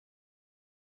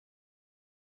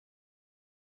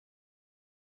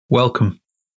Welcome,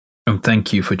 and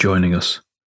thank you for joining us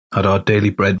at our Daily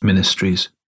Bread Ministries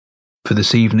for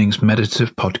this evening's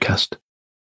meditative podcast.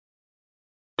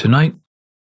 Tonight,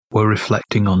 we're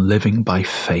reflecting on living by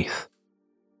faith,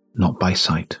 not by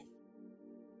sight.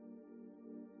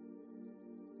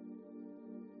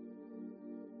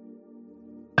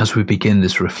 As we begin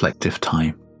this reflective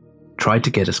time, try to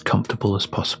get as comfortable as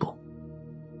possible.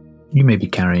 You may be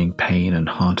carrying pain and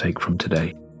heartache from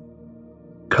today.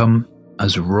 Come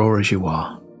as raw as you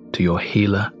are to your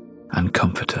healer and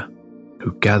comforter,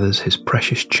 who gathers his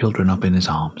precious children up in his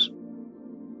arms.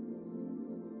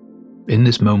 In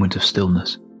this moment of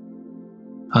stillness,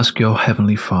 ask your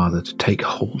Heavenly Father to take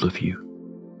hold of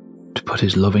you, to put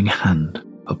his loving hand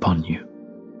upon you.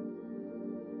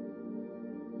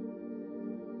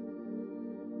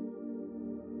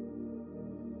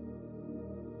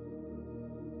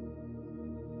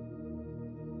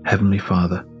 Heavenly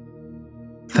Father,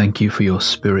 thank you for your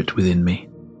Spirit within me,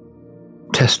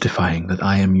 testifying that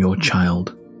I am your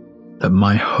child, that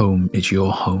my home is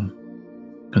your home,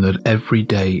 and that every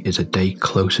day is a day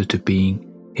closer to being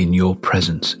in your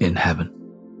presence in heaven.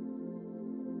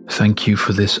 Thank you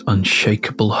for this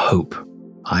unshakable hope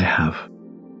I have.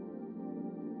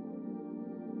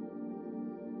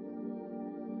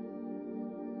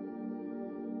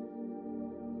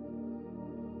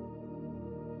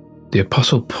 The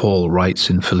Apostle Paul writes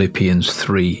in Philippians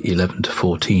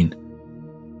 3:11-14,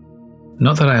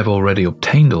 "Not that I have already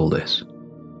obtained all this,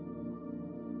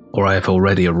 or I have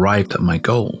already arrived at my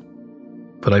goal,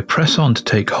 but I press on to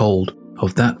take hold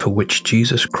of that for which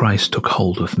Jesus Christ took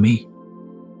hold of me.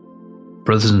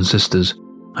 Brothers and sisters,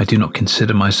 I do not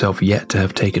consider myself yet to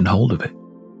have taken hold of it,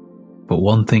 but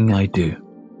one thing I do,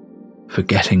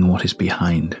 forgetting what is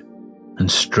behind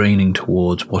and straining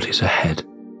towards what is ahead,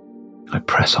 I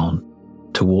press on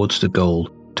towards the goal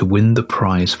to win the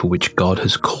prize for which God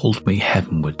has called me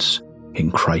heavenwards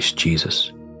in Christ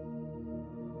Jesus."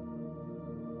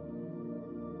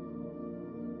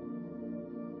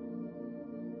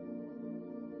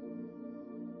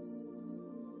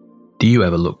 Do you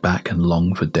ever look back and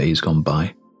long for days gone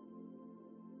by?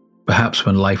 Perhaps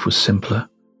when life was simpler,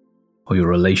 or your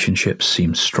relationships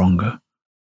seemed stronger,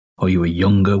 or you were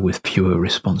younger with fewer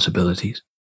responsibilities.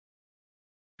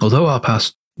 Although our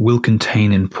past will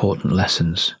contain important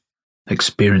lessons,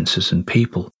 experiences, and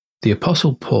people, the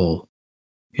Apostle Paul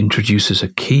introduces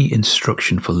a key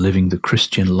instruction for living the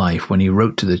Christian life when he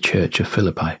wrote to the church of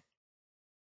Philippi.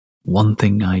 "One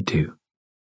thing I do,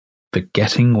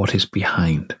 forgetting what is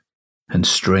behind and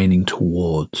straining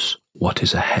towards what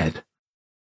is ahead,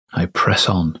 I press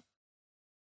on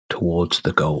towards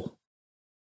the goal."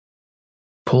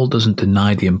 Paul doesn't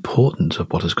deny the importance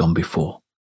of what has gone before,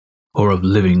 or of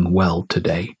living well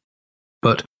today,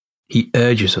 but he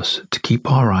urges us to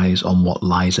keep our eyes on what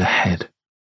lies ahead.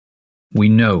 We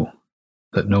know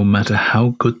that no matter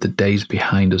how good the days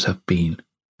behind us have been,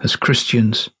 as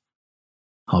Christians,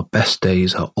 our best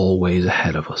days are always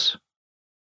ahead of us.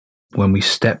 When we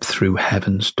step through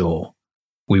heaven's door,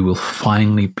 we will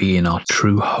finally be in our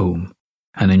true home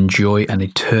and enjoy an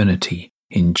eternity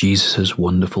in Jesus'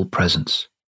 wonderful presence.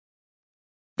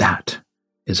 That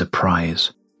is a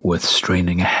prize worth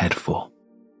straining ahead for.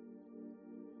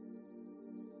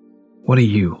 What are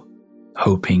you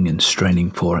hoping and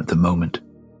straining for at the moment?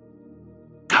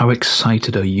 How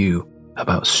excited are you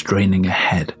about straining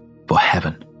ahead for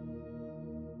heaven?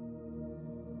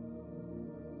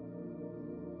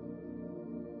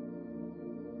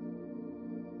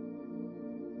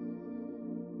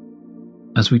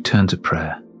 As we turn to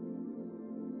prayer,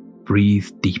 breathe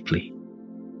deeply,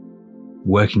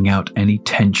 working out any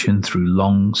tension through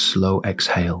long, slow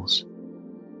exhales,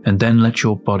 and then let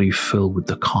your body fill with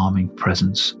the calming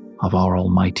presence of our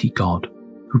Almighty God,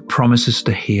 who promises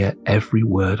to hear every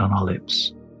word on our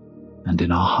lips and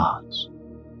in our hearts.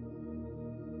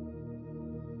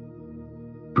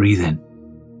 Breathe in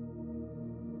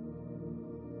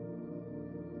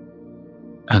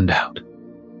and out,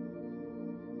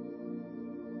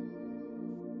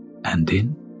 and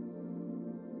in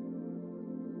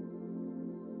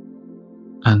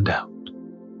and out.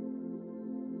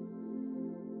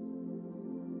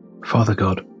 Father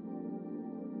God,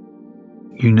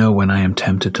 you know when I am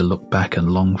tempted to look back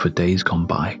and long for days gone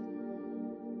by.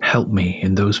 Help me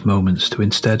in those moments to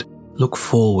instead look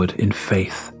forward in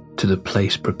faith to the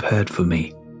place prepared for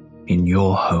me in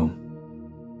your home.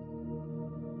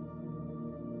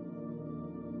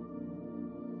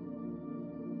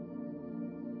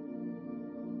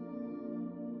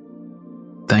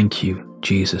 Thank you,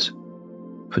 Jesus,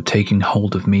 for taking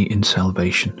hold of me in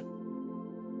salvation.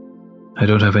 I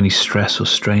don't have any stress or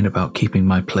strain about keeping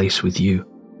my place with you,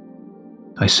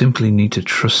 I simply need to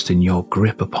trust in your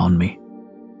grip upon me.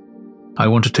 I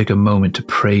want to take a moment to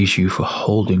praise you for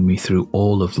holding me through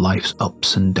all of life's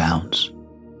ups and downs.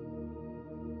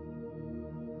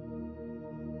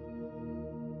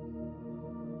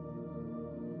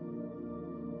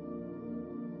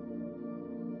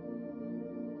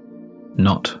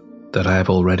 Not that I have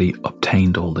already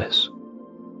obtained all this,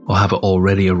 or have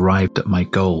already arrived at my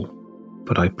goal,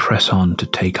 but I press on to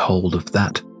take hold of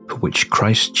that for which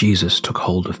Christ Jesus took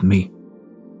hold of me.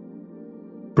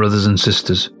 Brothers and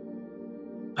sisters,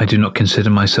 I do not consider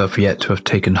myself yet to have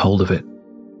taken hold of it,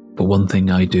 but one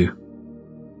thing I do.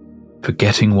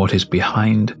 Forgetting what is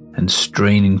behind and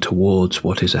straining towards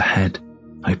what is ahead,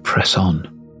 I press on,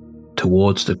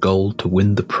 towards the goal to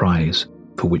win the prize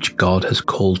for which God has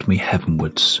called me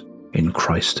heavenwards in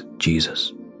Christ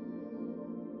Jesus.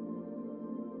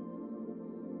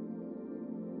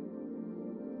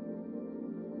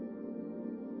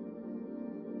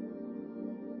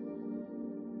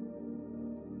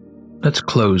 Let's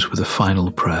close with a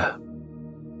final prayer.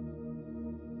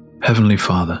 Heavenly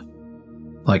Father,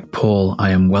 like Paul,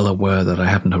 I am well aware that I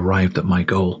haven't arrived at my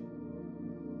goal.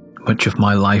 Much of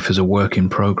my life is a work in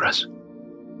progress,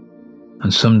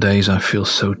 and some days I feel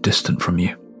so distant from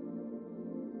you.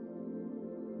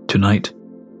 Tonight,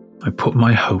 I put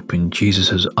my hope in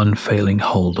Jesus' unfailing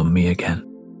hold on me again.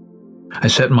 I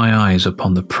set my eyes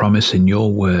upon the promise in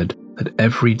your word that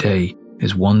every day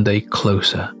is one day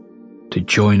closer to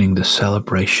joining the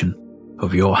celebration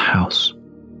of your house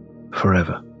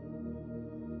forever.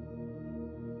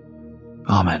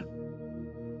 Amen.